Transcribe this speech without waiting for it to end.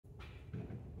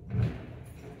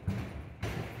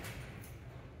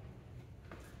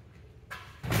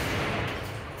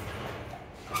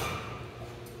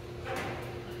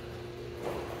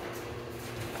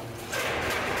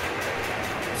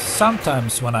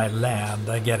sometimes when I land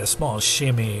I get a small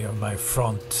shimmy on my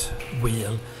front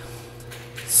wheel.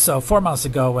 So 4 months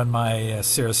ago when my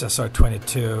Cirrus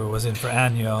SR22 was in for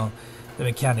annual, the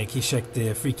mechanic, he checked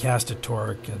the free caster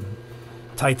torque and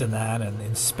tightened that and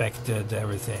inspected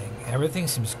everything. Everything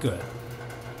seems good.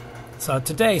 So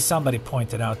today somebody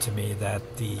pointed out to me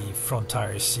that the front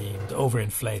tires seemed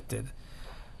overinflated,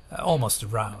 almost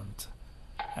round.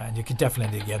 And you could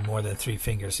definitely get more than 3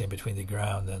 fingers in between the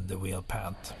ground and the wheel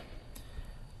pant.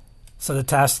 So the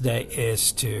task today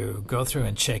is to go through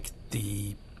and check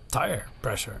the tire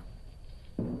pressure.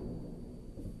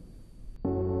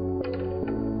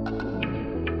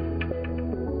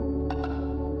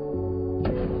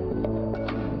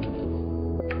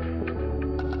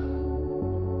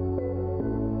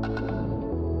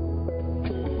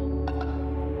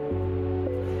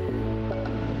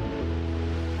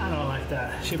 I don't like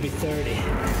that. Should be 30.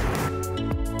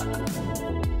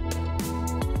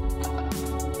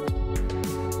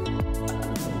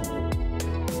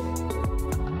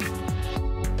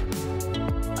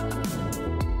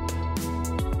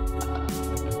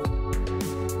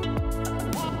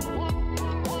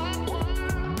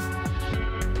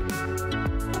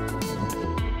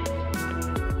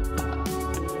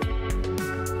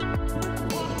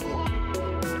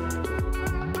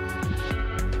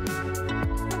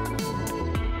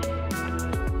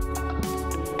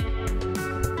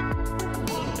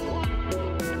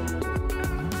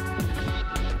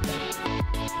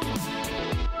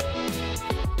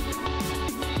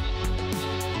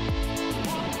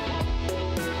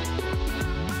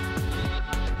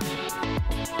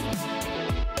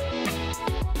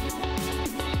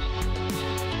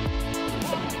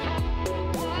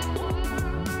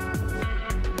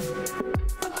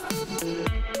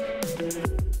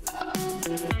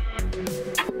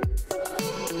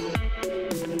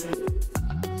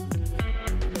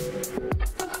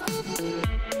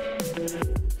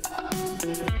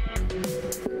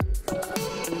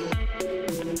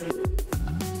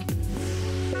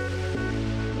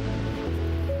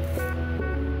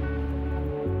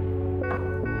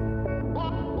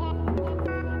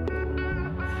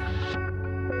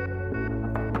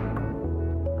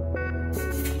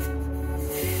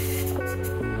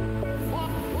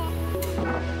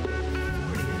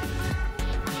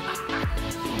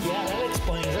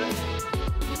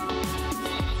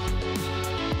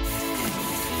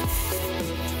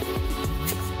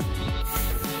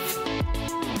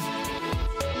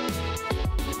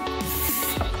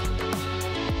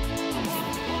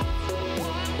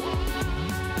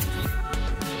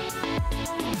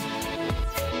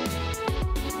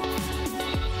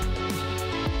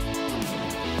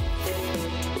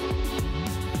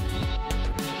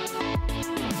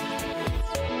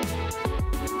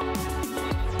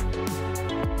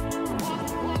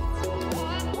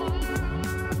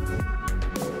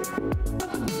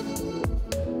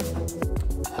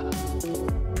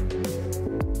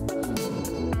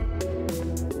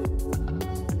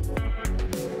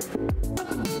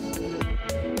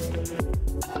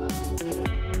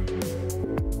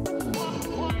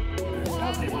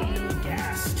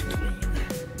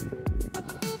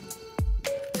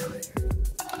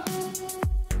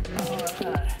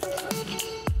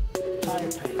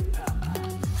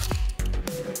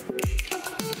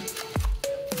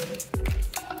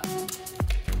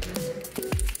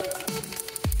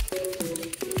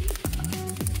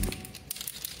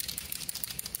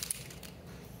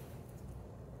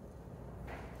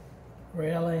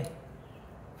 Really?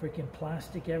 Freaking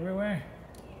plastic everywhere?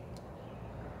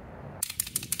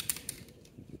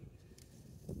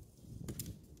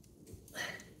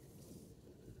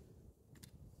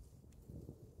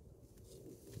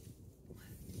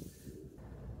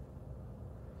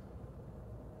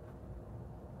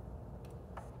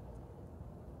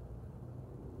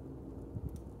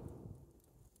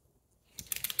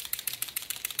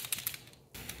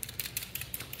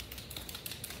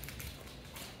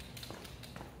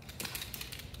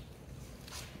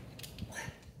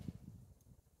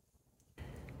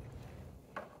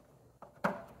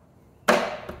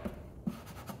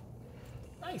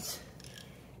 Nice.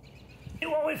 See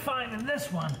what we find in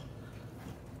this one.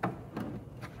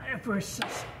 If we're so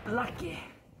lucky.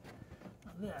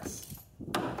 This.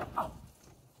 Oh.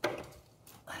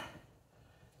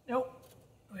 Nope.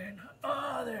 We're not.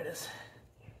 Oh, there it is.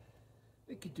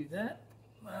 We could do that.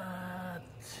 But I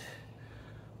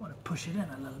want to push it in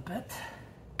a little bit.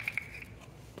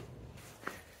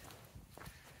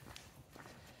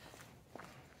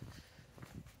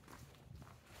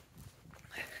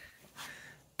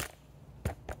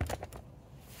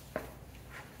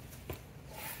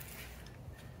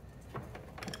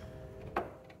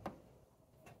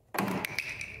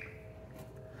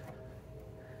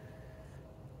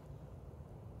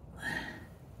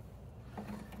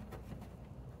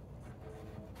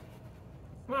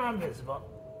 invisible.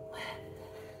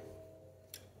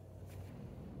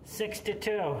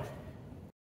 62.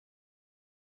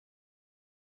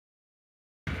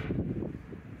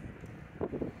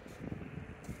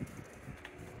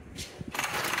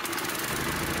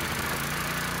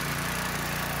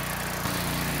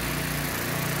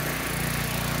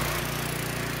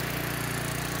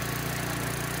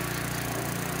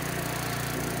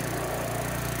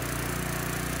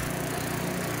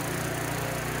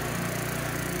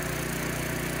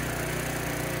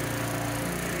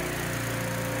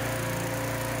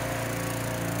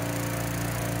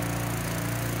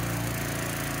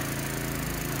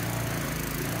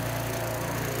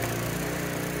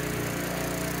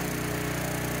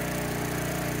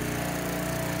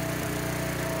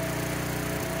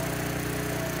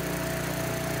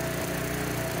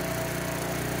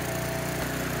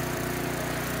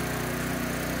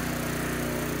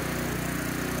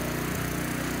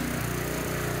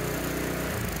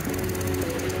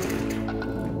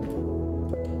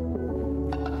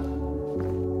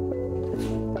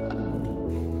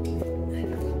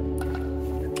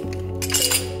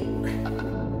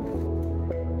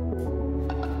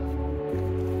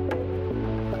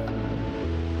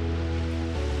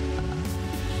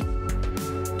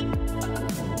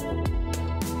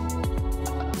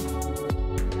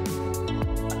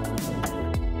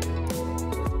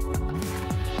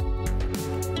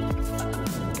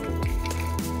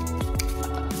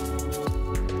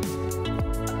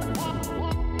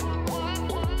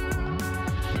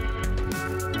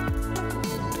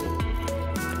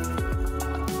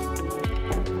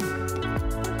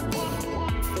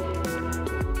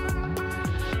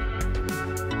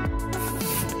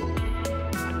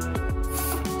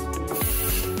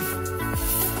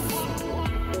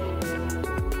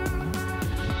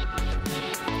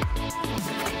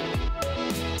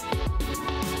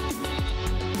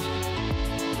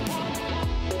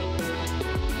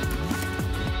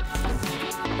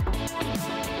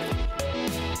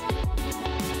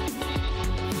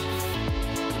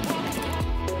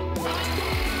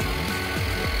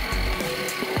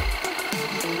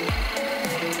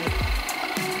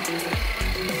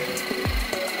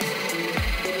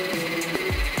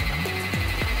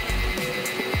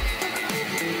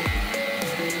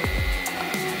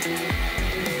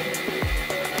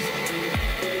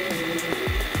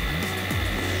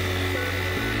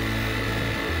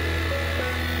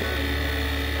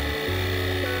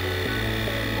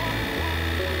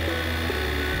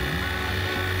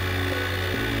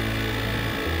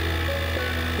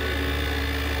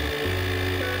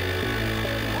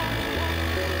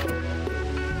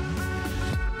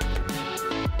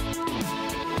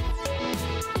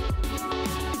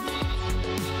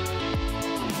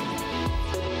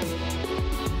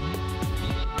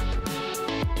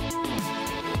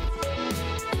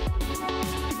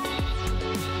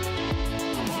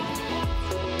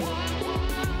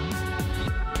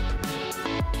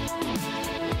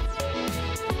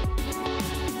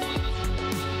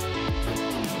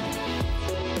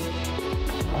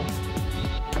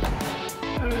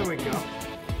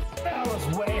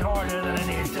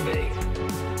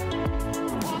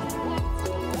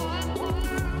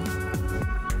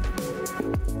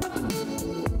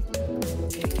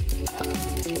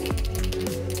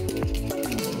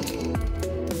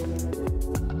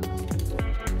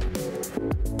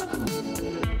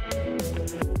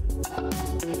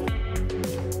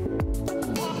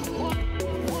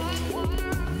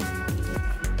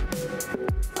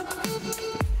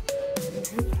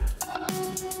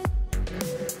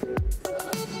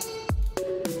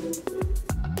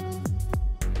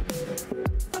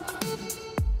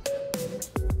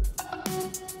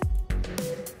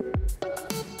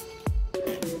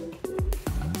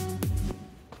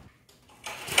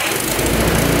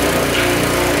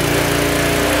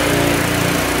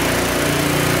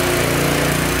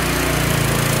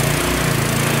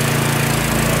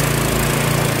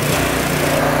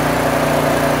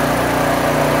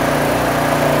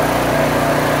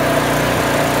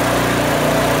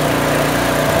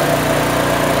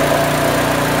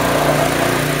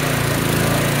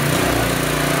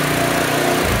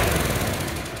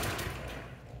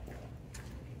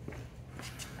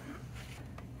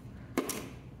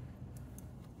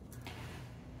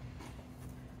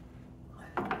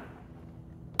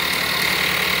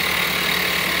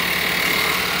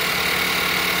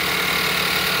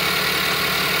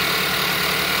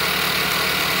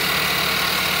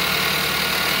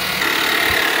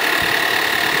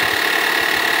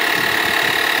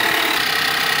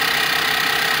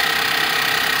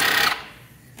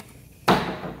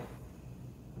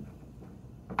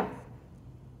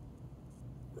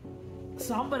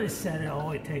 they said it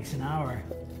only takes an hour.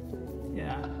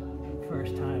 Yeah,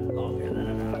 first time longer than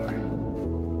an hour.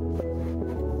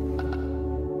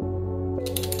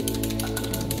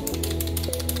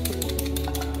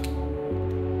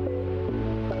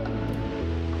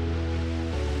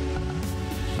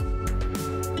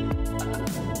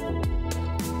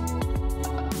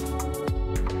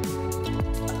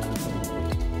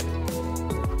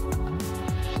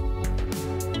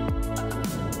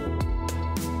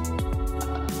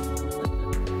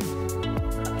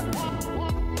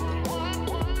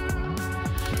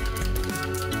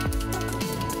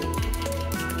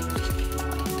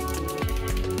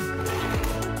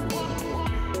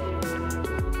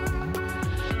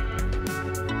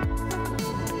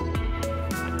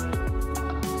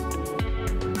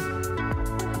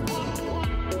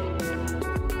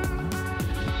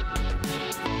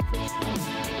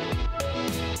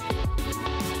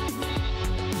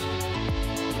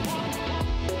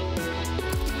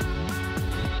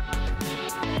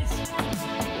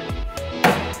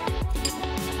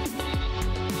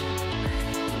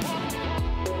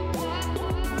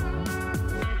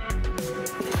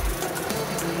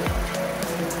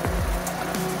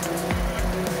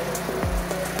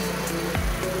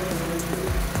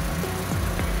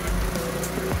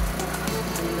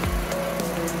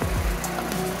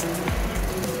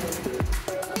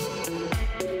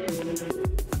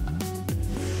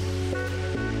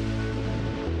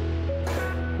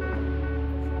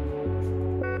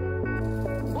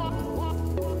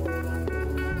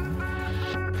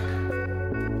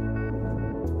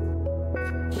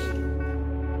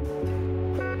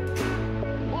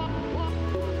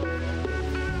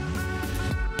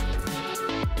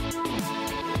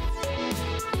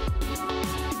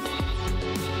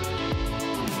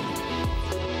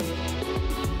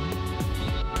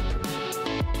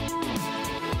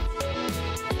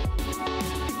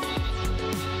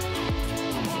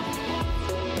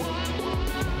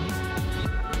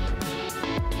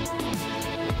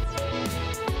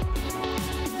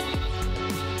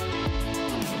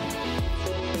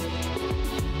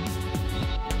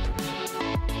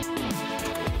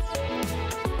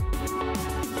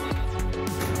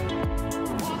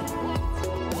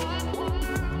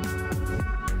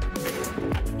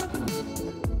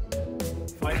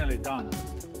 Finally done.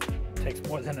 Takes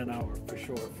more than an hour for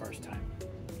sure, first time.